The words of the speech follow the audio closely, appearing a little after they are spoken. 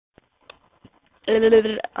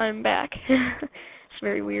I'm back. It's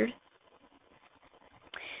very weird.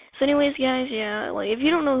 So anyways, guys, yeah, like, if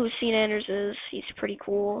you don't know who Sean Anders is, he's pretty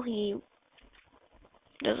cool. He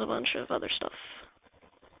does a bunch of other stuff.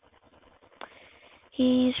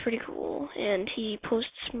 He's pretty cool, and he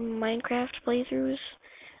posts Minecraft playthroughs.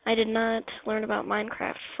 I did not learn about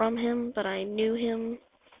Minecraft from him, but I knew him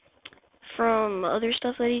from other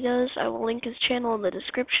stuff that he does. I will link his channel in the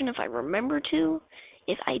description if I remember to.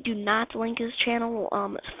 If I do not link his channel,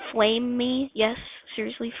 flame me. Yes,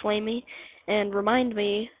 seriously, flame me, and remind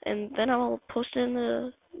me, and then I'll post it in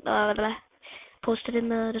the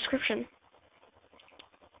description.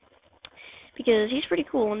 Because he's pretty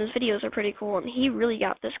cool, and his videos are pretty cool, and he really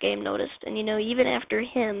got this game noticed. And you know, even after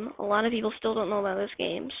him, a lot of people still don't know about this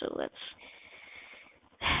game, so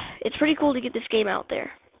it's pretty cool to get this game out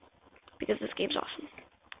there, because this game's awesome.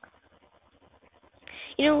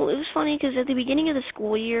 You know, it was funny because at the beginning of the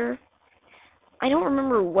school year, I don't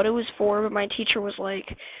remember what it was for, but my teacher was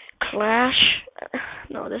like, Clash.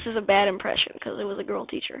 No, this is a bad impression because it was a girl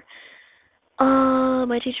teacher.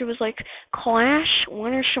 My teacher was like, Clash,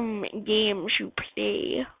 what are some games you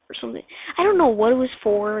play? Or something. I don't know what it was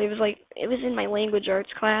for. It was like, it was in my language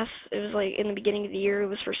arts class. It was like in the beginning of the year. It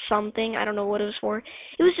was for something. I don't know what it was for.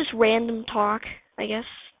 It was just random talk, I guess,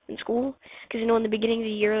 in school. Because, you know, in the beginning of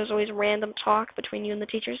the year, there's always random talk between you and the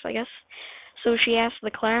teachers, I guess. So she asked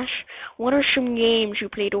the class, what are some games you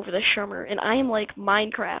played over the summer? And I am like,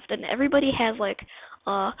 Minecraft. And everybody has like,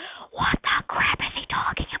 what the crap is he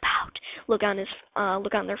talking about? Look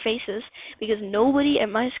on their faces, because nobody at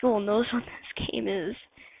my school knows what this game is.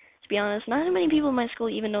 To be honest, not many people in my school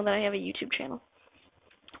even know that I have a YouTube channel.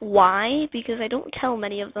 Why? Because I don't tell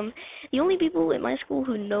many of them. The only people at my school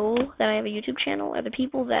who know that I have a YouTube channel are the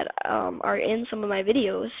people that are in some of my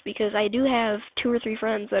videos, because I do have 2 or 3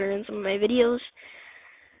 friends that are in some of my videos.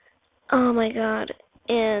 Oh my god.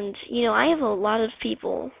 And, you know, I have a lot of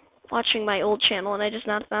people watching my old channel, and I just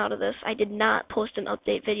not thought of this. I did not post an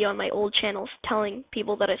update video on my old channels telling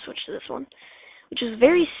people that I switched to this one, which is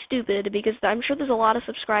very stupid, because I'm sure there's a lot of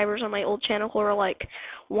subscribers on my old channel who are like,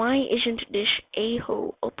 why isn't this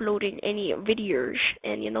a-ho uploading any videos?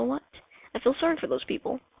 And you know what? I feel sorry for those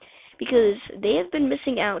people, because they have been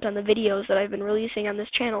missing out on the videos that I've been releasing on this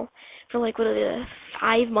channel for like, what are they,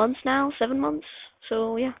 5 months now? 7 months?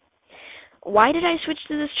 So yeah. Why did I switch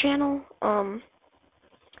to this channel?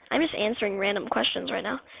 I'm just answering random questions right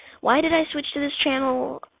now. Why did I switch to this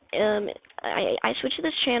channel? I switched to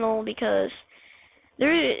this channel because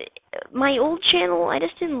my old channel, I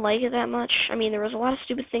just didn't like it that much. I mean, there was a lot of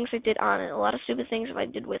stupid things I did on it, a lot of stupid things I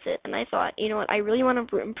did with it, and I thought, you know what, I really want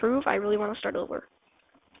to improve, I really want to start over.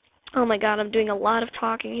 Oh my god, I'm doing a lot of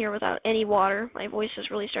talking here without any water. My voice is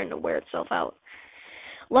really starting to wear itself out.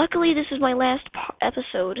 Luckily, this is my last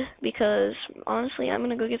episode, because, honestly, I'm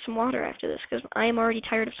going to go get some water after this, because I am already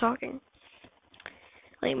tired of talking.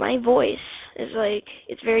 Like, my voice is, like,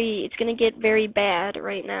 it's going to get very bad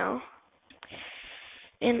right now.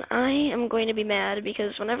 And I am going to be mad,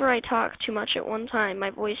 because whenever I talk too much at one time, my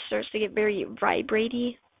voice starts to get very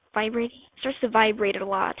vibratey. It starts to vibrate a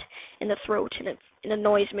lot in the throat, and it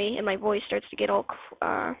annoys me, and my voice starts to get all,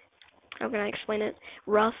 how can I explain it,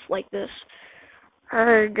 rough, like this.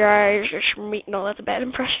 Hey guys, it's me. No, that's a bad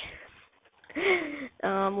impression.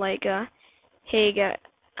 Hey guys.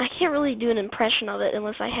 I can't really do an impression of it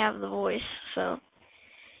unless I have the voice, so.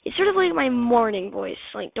 It's sort of like my morning voice.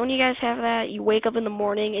 Like, don't you guys have that? You wake up in the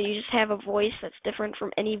morning and you just have a voice that's different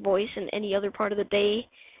from any voice in any other part of the day,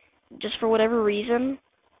 just for whatever reason.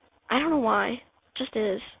 I don't know why. It just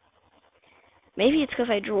is. Maybe it's because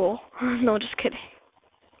I drool. No, just kidding.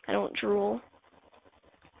 I don't drool.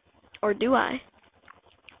 Or do I?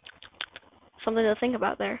 Something to think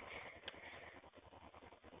about there.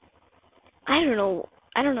 I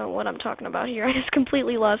don't know what I'm talking about here. I just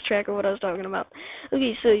completely lost track of what I was talking about.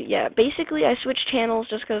 Okay, so yeah, basically I switched channels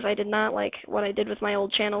just because I did not like what I did with my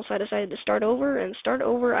old channel, so I decided to start over, and start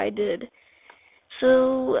over I did.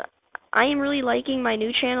 So I am really liking my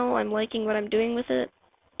new channel. I'm liking what I'm doing with it,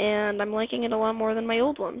 and I'm liking it a lot more than my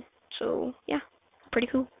old one. So yeah, pretty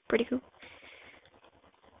cool.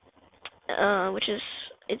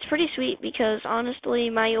 It's pretty sweet, because honestly,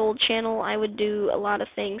 my old channel, I would do a lot of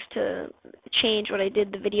things to change what I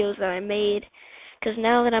did, the videos that I made, because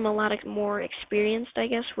now that I'm a lot more experienced, I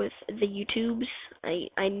guess, with the YouTubes,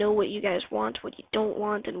 I know what you guys want, what you don't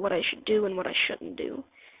want, and what I should do and what I shouldn't do.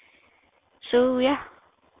 So yeah.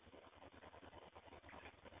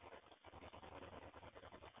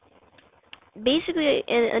 Basically,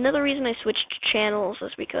 another reason I switched channels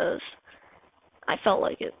is because I felt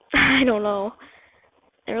like it. I don't know.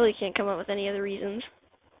 I really can't come up with any other reasons.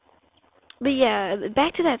 But yeah,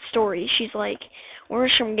 back to that story. She's like, "What are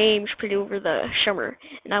some games played over the summer?"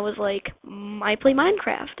 And I was like, "I play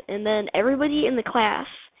Minecraft." And then everybody in the class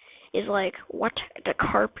is like, "What the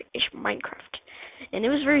carp is Minecraft?" And it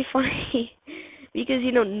was very funny because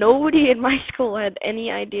nobody in my school had any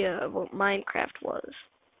idea of what Minecraft was.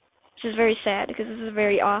 Which is very sad because this is a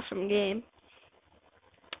very awesome game.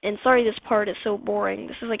 And sorry this part is so boring.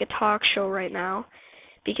 This is like a talk show right now.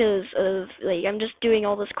 Because of, like, I'm just doing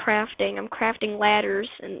all this crafting. I'm crafting ladders,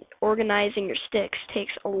 and organizing your sticks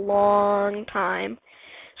takes a long time.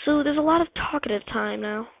 So there's a lot of talkative time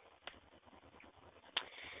now.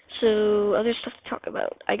 So, other stuff to talk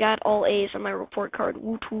about. I got all A's on my report card.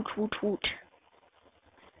 Woot, woot, woot, woot.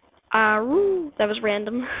 Woo. That was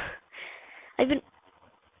random. I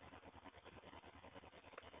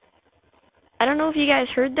don't know if you guys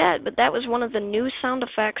heard that, but that was one of the new sound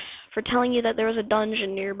effects for telling you that there was a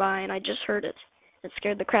dungeon nearby, and I just heard it. It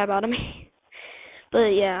scared the crap out of me.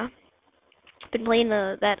 But yeah, I've been playing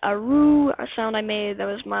that Aru sound I made. That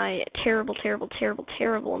was my terrible, terrible, terrible,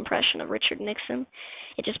 terrible impression of Richard Nixon.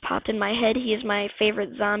 It just popped in my head. He is my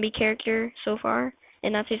favorite zombie character so far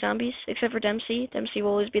in Nazi Zombies, except for Dempsey. Dempsey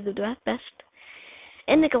will always be the best.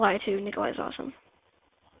 And Nikolai, too. Nikolai's awesome.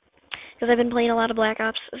 Because I've been playing a lot of Black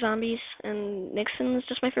Ops Zombies, and Nixon is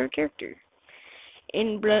just my favorite character.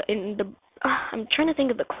 I'm trying to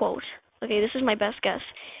think of the quote. Okay, this is my best guess.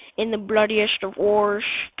 In the bloodiest of wars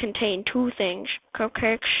contain two things,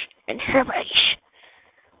 cupcakes and herpes.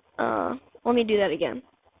 Let me do that again.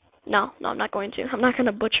 No, I'm not going to. I'm not going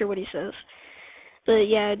to butcher what he says. But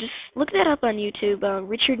yeah, just look that up on YouTube.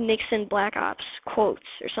 Richard Nixon Black Ops quotes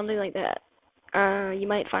or something like that. You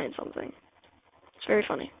might find something. It's very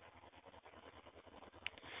funny.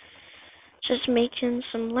 Just making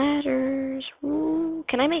some ladders. Woo.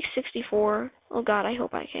 Can I make 64? Oh god, I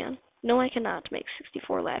hope I can. No, I cannot make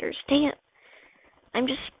 64 ladders. Dang it. I'm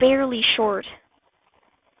just barely short.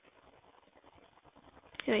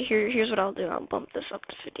 Okay, here's what I'll do. I'll bump this up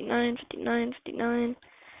to 59, 59, 59.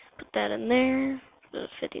 Put that in there.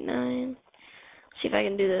 59. See if I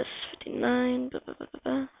can do this. 59.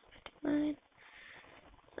 59.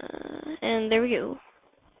 And there we go.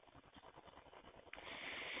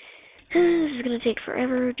 This is gonna take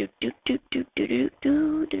forever.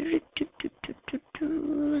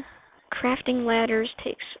 Crafting ladders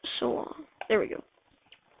takes so long. There we go.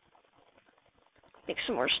 Make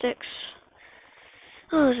some more sticks.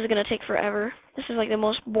 Oh, this is gonna take forever. This is like the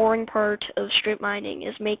most boring part of strip mining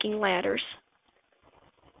is making ladders.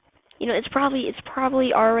 It's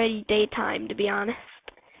probably already daytime, to be honest.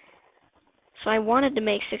 So I wanted to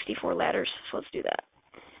make 64 ladders, so let's do that.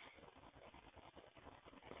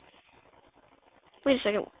 Wait a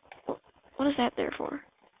second. What is that there for?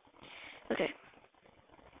 Okay.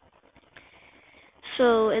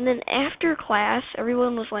 So, and then after class,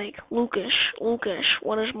 everyone was like, Lucas,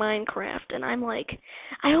 what is Minecraft? And I'm like,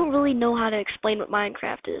 I don't really know how to explain what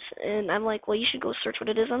Minecraft is. And I'm like, well, you should go search what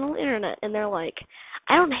it is on the internet. And they're like,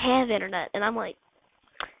 I don't have internet. And I'm like,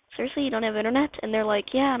 seriously, you don't have internet? And they're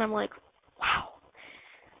like, yeah. And I'm like, wow.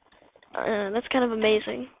 That's kind of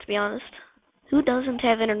amazing, to be honest. Who doesn't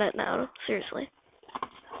have internet now? Seriously.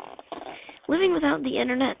 Living without the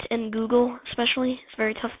internet and Google, especially, is a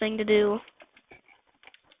very tough thing to do.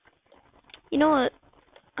 You know what?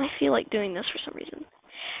 I feel like doing this for some reason.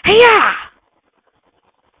 Hey-ya!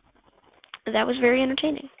 That was very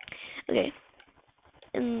entertaining. Okay.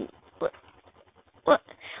 And what? Look,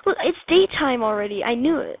 it's daytime already. I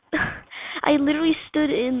knew it. I literally stood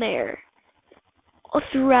in there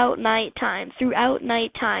throughout nighttime.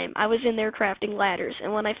 I was in there crafting ladders.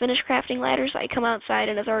 And when I finish crafting ladders, I come outside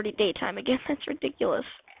and it's already daytime again. That's ridiculous.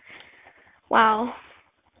 Wow.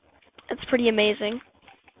 That's pretty amazing.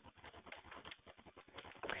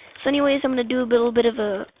 So anyways, I'm going to do a little bit of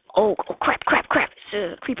a... Oh, crap. It's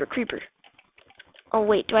a creeper. Oh,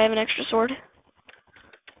 wait, do I have an extra sword?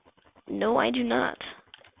 No, I do not.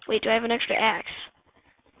 Wait, do I have an extra axe?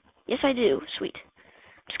 Yes, I do. Sweet.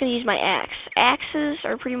 I'm just going to use my axe. Axes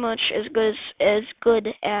are pretty much as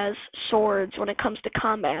good as swords when it comes to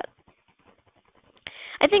combat.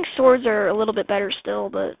 I think swords are a little bit better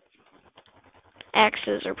still, but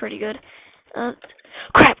axes are pretty good.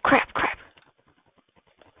 Crap.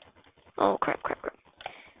 Oh, crap.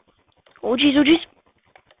 Oh, jeez.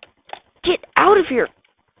 Get out of here.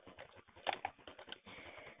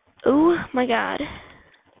 Oh, my God.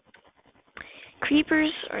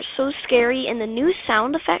 Creepers are so scary, and the new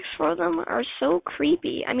sound effects for them are so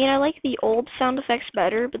creepy. I mean, I like the old sound effects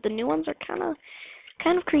better, but the new ones are kind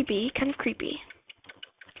of creepy.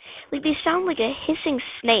 Like, they sound like a hissing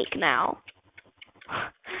snake now.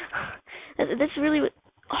 That's really what...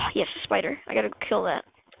 Oh, yes, a spider. I gotta kill that.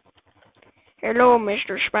 Hello,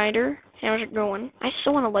 Mr. Spider. How's it going? I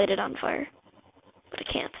still want to light it on fire, but I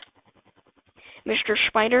can't. Mr.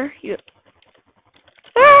 Spider, you...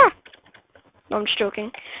 Ah! No, I'm just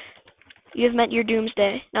joking. You have met your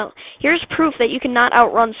doomsday. Now, here's proof that you cannot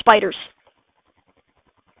outrun spiders.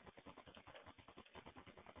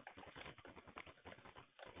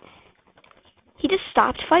 He just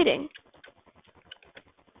stopped fighting.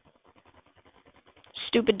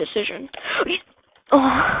 Stupid decision.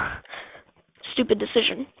 Oh, stupid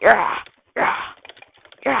decision. Yeah, yeah,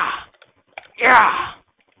 yeah, yeah.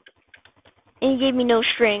 And he gave me no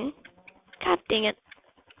string. God dang it.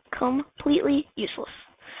 Completely useless.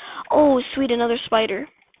 Oh, sweet, another spider.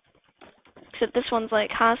 Except this one's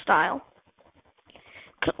like hostile.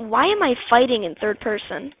 Why am I fighting in third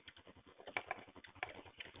person?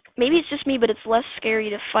 Maybe it's just me, but it's less scary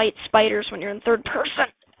to fight spiders when you're in third person.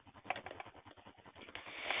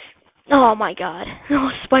 Oh my god.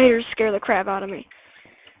 Oh, spiders scare the crap out of me.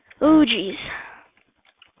 Oh jeez.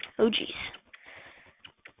 Oh jeez.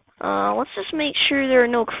 Let's just make sure there are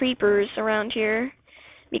no creepers around here.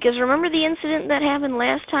 Because remember the incident that happened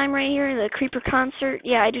last time right here, the creeper concert?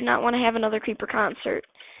 Yeah, I do not want to have another creeper concert.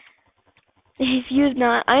 If you have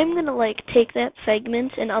not, I'm gonna like take that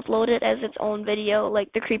segment and upload it as its own video,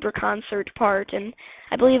 like the creeper concert part, and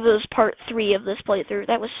I believe it was part 3 of this playthrough.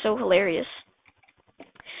 That was so hilarious.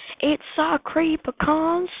 It's a creeper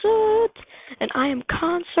concert, and I am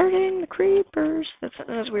concerting the creepers. That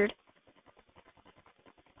was weird.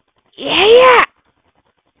 Yeah.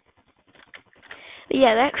 But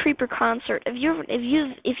yeah, that creeper concert. If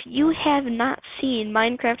you have not seen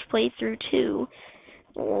Minecraft Playthrough 2,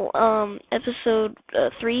 episode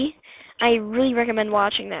 3, I really recommend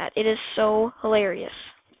watching that. It is so hilarious.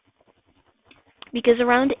 Because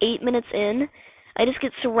around 8 minutes in, I just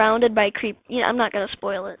get surrounded by I'm not gonna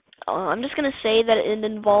spoil it. I'm just gonna say that it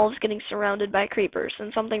involves getting surrounded by creepers,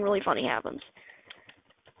 and something really funny happens.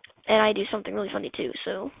 And I do something really funny too,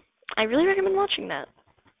 so I really recommend watching that.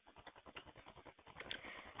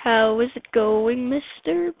 How is it going,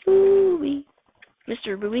 Mr. Bowie?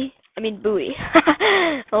 Mr. Bowie? I mean Bowie.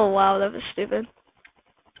 Oh wow, that was stupid.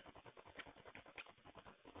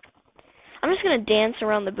 I'm just gonna dance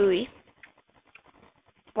around the buoy.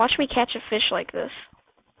 Watch me catch a fish like this.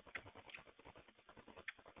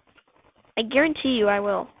 I guarantee you I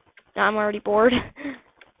will. Now I'm already bored.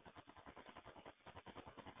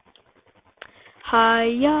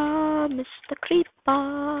 Hiya, Mr.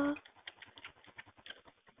 Creeper.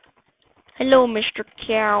 Hello, Mr.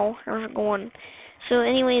 Cow. How's it going? So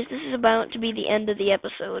anyways, this is about to be the end of the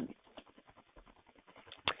episode.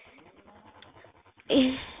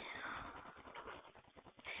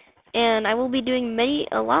 And I will be doing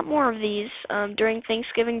a lot more of these during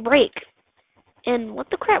Thanksgiving break. And what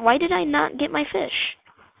the crap, why did I not get my fish?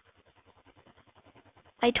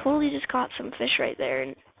 I totally just caught some fish right there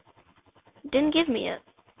and didn't give me it.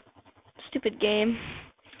 Stupid game.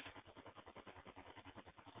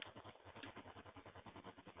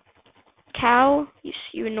 Cow,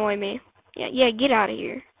 you annoy me. Yeah, get out of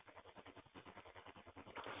here.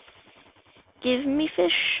 Give me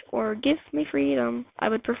fish or give me freedom. I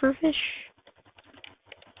would prefer fish.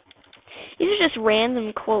 These are just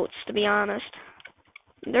random quotes, to be honest.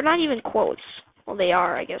 They're not even quotes. Well, they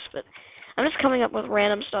are, I guess, but I'm just coming up with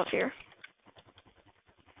random stuff here.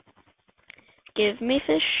 Give me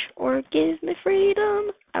fish or give me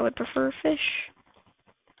freedom. I would prefer fish.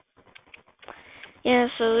 Yeah,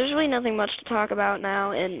 so there's really nothing much to talk about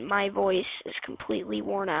now, and my voice is completely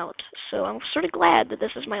worn out. So I'm sort of glad that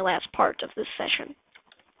this is my last part of this session.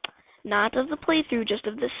 Not of the playthrough, just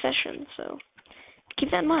of this session, so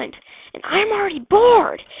keep that in mind. And I'm already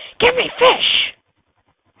bored! Give me fish!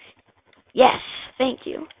 Yes, thank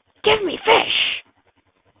you. Give me fish!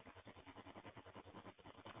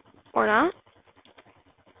 Or not?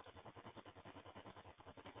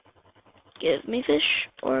 Give me fish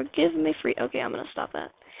or give me free. Okay, I'm gonna stop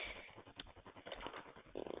that.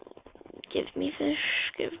 Give me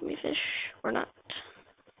fish or not.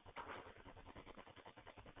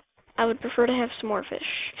 I would prefer to have some more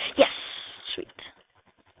fish. Yes! Sweet.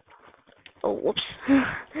 Oh, whoops.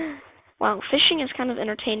 Wow, fishing is kind of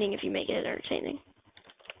entertaining if you make it entertaining.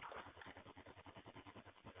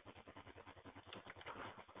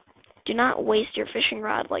 Do not waste your fishing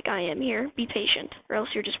rod like I am here. Be patient, or else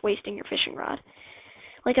you're just wasting your fishing rod.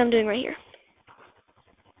 Like I'm doing right here.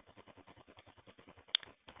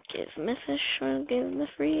 Give me fish or give me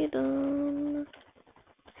freedom.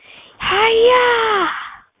 Hiya!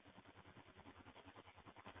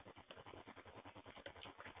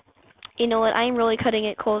 You know what, I'm really cutting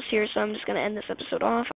it close here, so I'm just going to end this episode off.